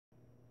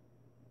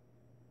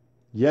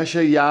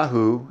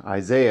Yeshayahu,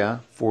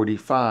 Isaiah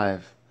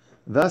 45.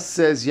 Thus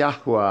says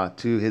Yahuwah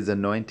to his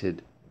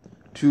anointed,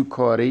 to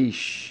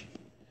Koresh,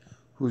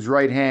 whose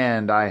right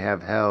hand I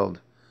have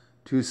held,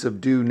 to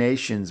subdue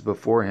nations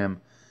before him,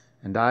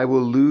 and I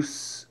will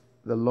loose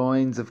the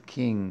loins of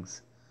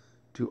kings,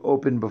 to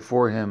open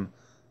before him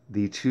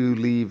the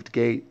two-leaved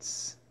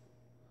gates,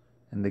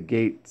 and the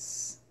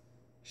gates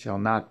shall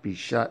not be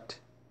shut.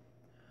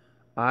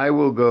 I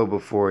will go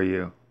before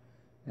you,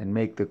 and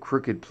make the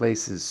crooked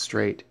places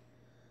straight.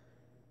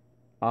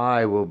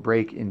 I will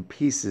break in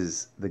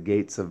pieces the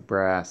gates of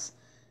brass,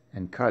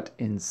 and cut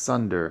in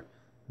sunder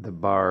the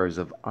bars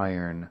of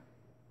iron.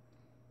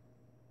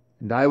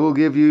 And I will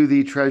give you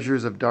the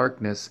treasures of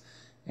darkness,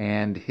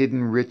 and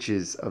hidden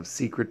riches of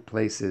secret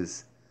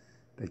places,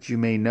 that you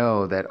may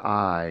know that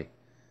I,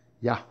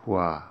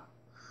 Yahuwah,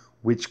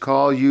 which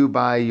call you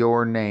by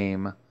your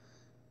name,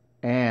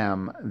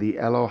 am the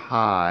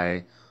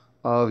Elohai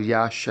of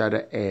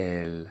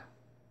Yashadael.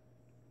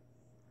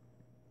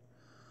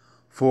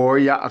 For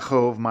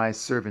Yaakov my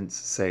servant's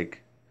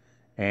sake,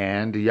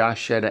 and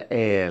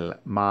Yashadael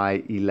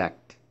my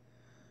elect,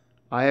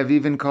 I have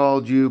even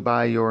called you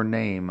by your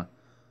name.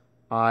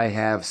 I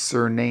have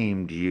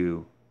surnamed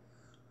you,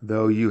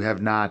 though you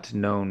have not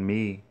known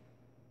me.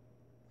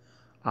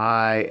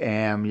 I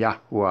am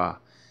Yahuwah,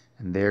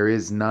 and there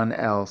is none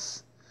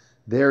else.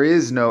 There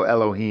is no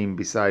Elohim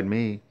beside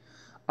me.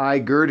 I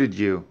girded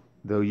you,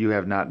 though you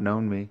have not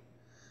known me,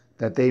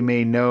 that they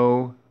may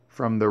know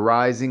from the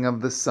rising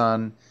of the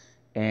sun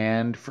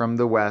and from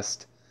the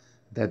west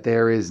that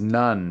there is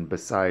none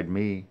beside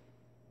me.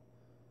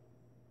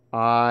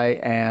 I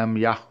am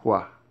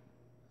Yahuwah,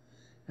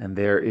 and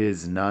there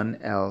is none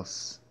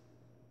else.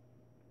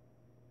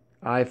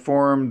 I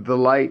form the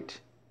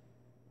light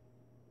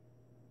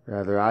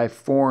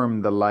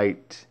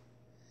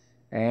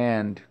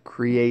and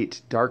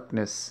create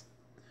darkness.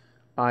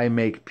 I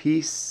make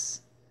peace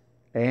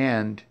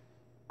and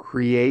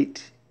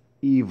create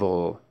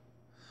evil.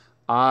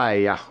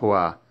 I,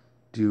 Yahuwah,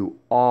 do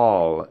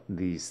all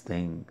these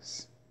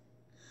things.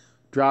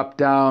 Drop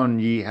down,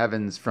 ye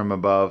heavens, from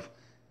above,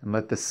 and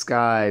let the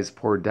skies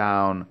pour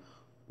down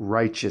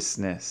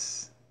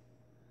righteousness.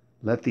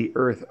 Let the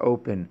earth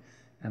open,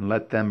 and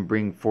let them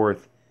bring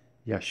forth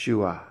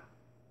Yeshua.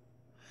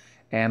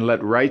 And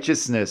let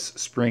righteousness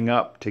spring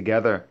up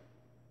together.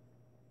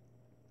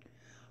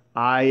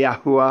 I,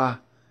 Yahuwah,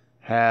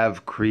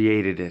 have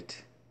created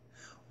it.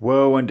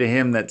 Woe unto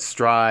him that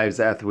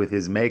striveth with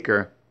his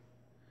maker.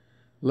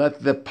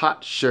 Let the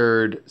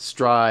potsherd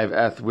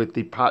strive with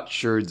the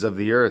potsherds of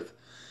the earth.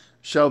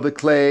 Shall the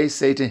clay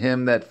say to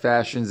him that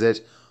fashions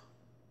it,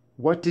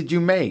 What did you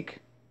make?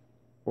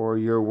 Or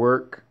your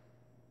work?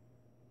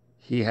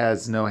 He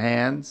has no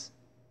hands?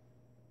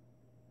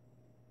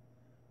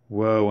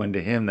 Woe unto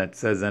him that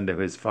says unto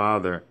his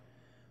father,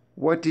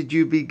 What did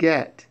you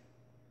beget?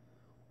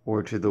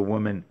 Or to the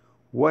woman,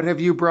 What have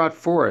you brought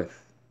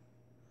forth?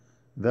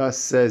 Thus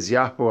says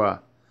Yahuwah,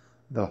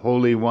 the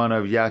Holy One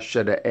of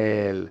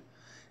Yashadael,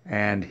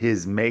 and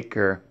his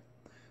Maker,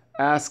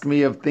 Ask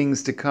me of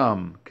things to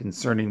come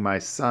concerning my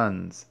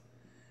sons,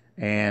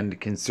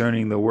 and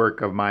concerning the work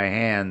of my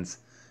hands,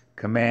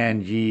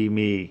 command ye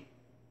me.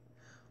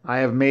 I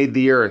have made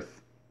the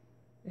earth,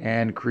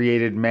 and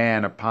created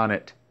man upon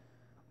it.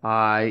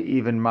 I,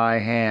 even my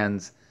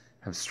hands,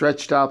 have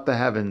stretched out the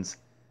heavens,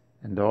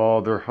 and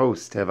all their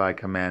host have I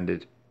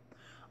commanded.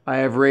 I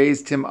have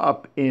raised him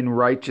up in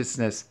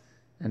righteousness,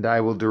 and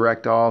I will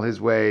direct all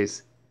his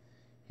ways.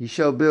 He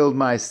shall build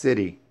my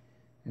city,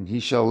 and he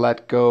shall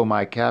let go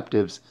my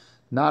captives,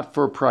 not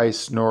for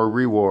price nor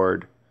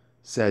reward,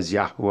 says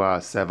Yahuwah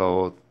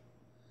Sevaoth.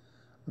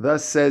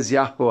 Thus says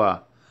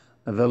Yahuwah,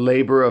 the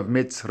labor of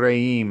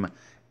Mitzrayim,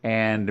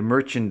 and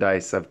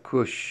merchandise of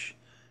Cush,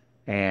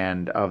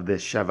 and of the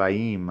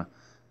Shavaim,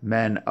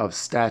 men of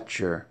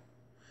stature,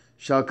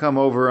 shall come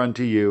over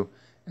unto you,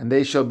 and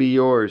they shall be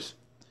yours.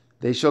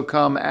 They shall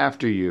come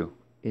after you,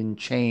 in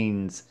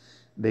chains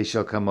they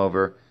shall come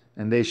over,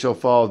 and they shall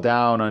fall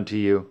down unto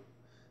you.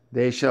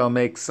 They shall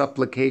make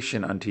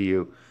supplication unto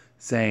you,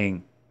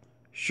 saying,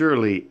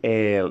 Surely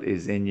El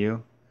is in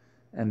you,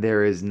 and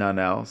there is none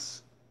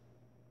else.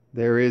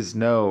 There is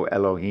no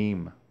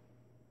Elohim.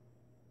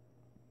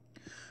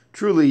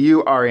 Truly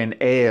you are an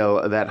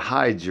El that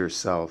hides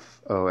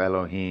yourself, O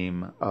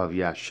Elohim of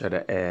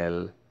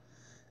Yashadael,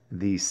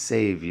 the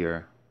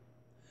Savior.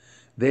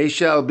 They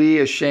shall be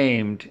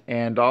ashamed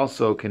and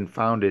also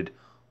confounded,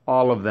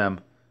 all of them.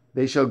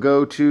 They shall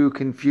go to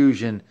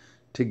confusion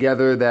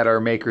together that are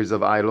makers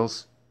of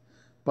idols.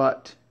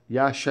 But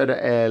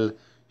Yashadael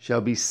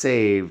shall be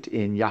saved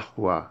in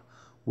Yahuwah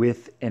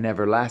with an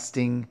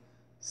everlasting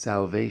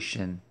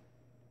salvation.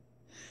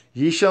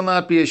 Ye shall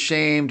not be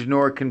ashamed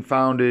nor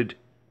confounded,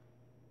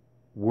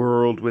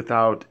 world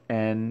without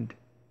end.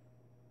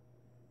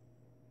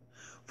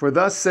 For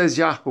thus says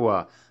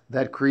Yahuwah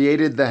that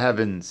created the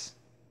heavens,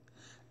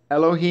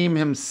 Elohim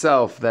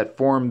himself that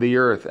formed the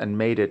earth and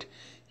made it,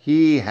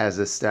 he has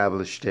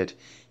established it.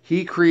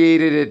 He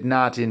created it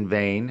not in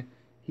vain.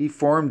 He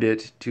formed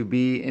it to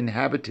be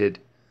inhabited.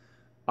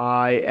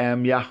 I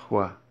am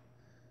Yahweh,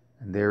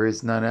 and there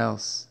is none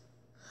else.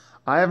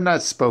 I have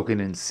not spoken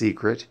in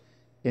secret,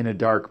 in a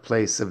dark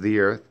place of the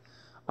earth.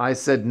 I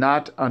said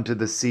not unto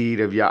the seed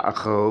of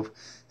Yaakov,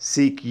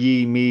 Seek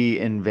ye me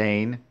in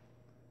vain.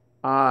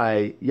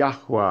 I,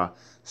 Yahweh,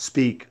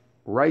 speak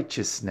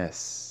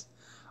righteousness.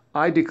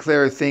 I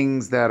declare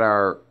things that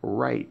are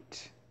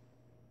right.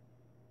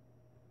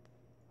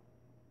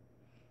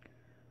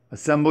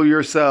 Assemble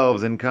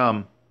yourselves and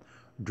come.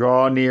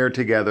 Draw near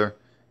together,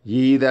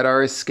 ye that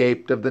are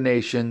escaped of the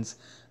nations.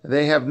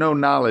 They have no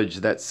knowledge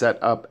that set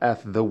up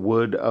the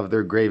wood of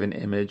their graven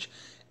image,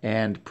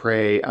 and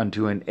pray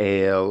unto an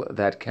ale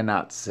that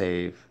cannot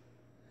save.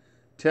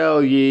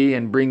 Tell ye,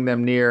 and bring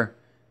them near,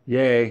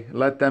 yea,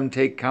 let them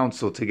take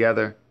counsel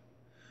together.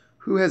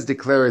 Who has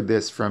declared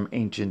this from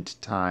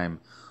ancient time?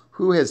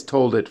 Who has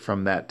told it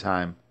from that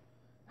time?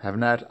 Have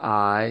not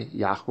I,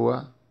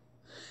 Yahweh?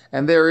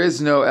 And there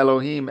is no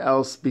Elohim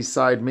else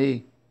beside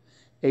me,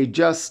 a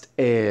just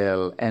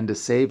El and a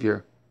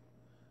Savior.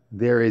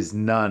 There is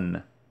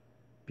none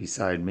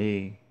beside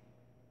me.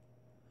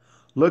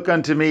 Look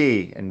unto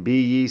me, and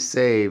be ye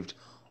saved,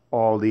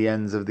 all the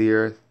ends of the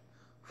earth,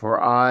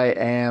 for I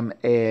am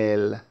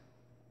El,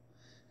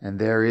 and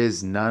there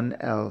is none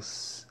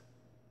else.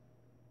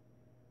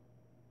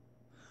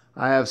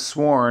 I have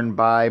sworn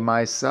by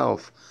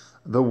myself,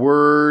 the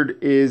word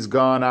is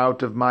gone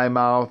out of my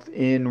mouth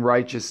in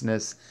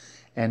righteousness,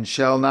 and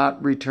shall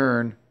not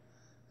return,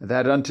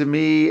 that unto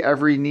me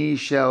every knee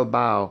shall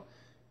bow,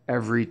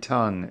 every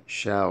tongue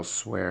shall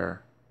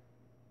swear.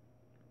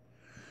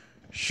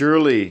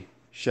 Surely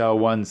shall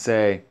one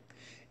say,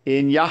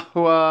 In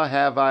Yahweh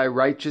have I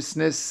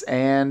righteousness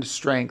and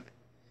strength.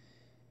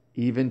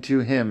 Even to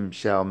him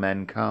shall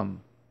men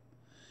come,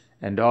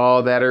 and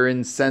all that are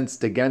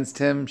incensed against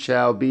him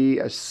shall be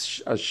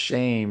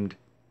ashamed.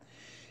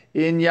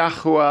 In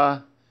Yahweh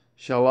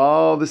shall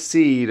all the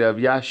seed of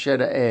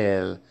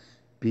Yashar'el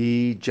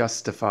be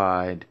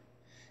justified,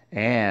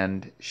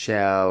 and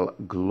shall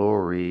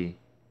glory.